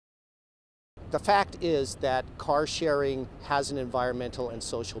The fact is that car sharing has an environmental and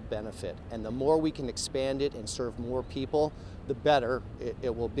social benefit, and the more we can expand it and serve more people, the better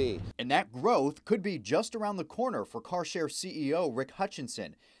it will be. And that growth could be just around the corner for Carshare CEO Rick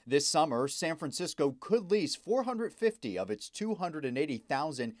Hutchinson. This summer, San Francisco could lease 450 of its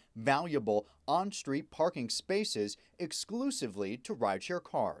 280,000 valuable on-street parking spaces exclusively to rideshare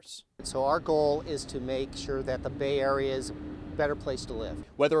cars. So our goal is to make sure that the Bay Area is a better place to live.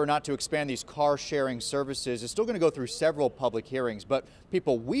 Whether or not to expand these car sharing services is still going to go through several public hearings, but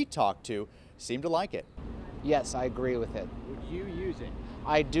people we talk to seem to like it. Yes, I agree with it. Would you use it?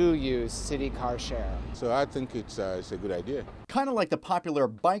 I do use city car share. So I think it's a good idea. Kind of like the popular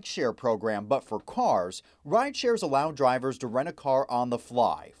bike share program, but for cars, ride shares allow drivers to rent a car on the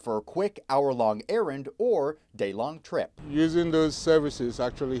fly for a quick hour-long errand or day-long trip. Using those services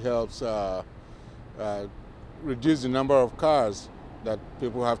actually helps reduce the number of cars that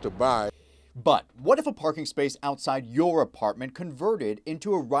people have to buy. But what if a parking space outside your apartment converted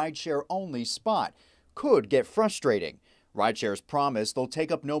into a rideshare only spot? Could get frustrating. Rideshares promise they'll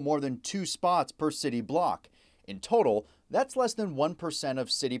take up no more than 2 spots per city block. In total, that's less than 1%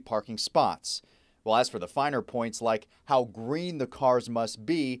 of city parking spots. Well, as for the finer points like how green the cars must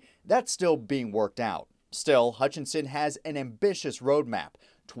be, that's still being worked out. Still, Hutchinson has an ambitious roadmap: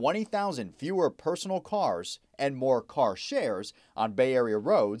 20,000 fewer personal cars and more car shares on Bay Area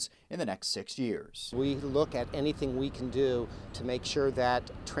roads in the next 6 years. We look at anything we can do to make sure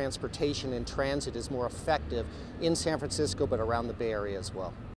that transportation and transit is more effective in San Francisco, but around the Bay Area as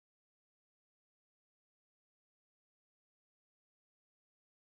well.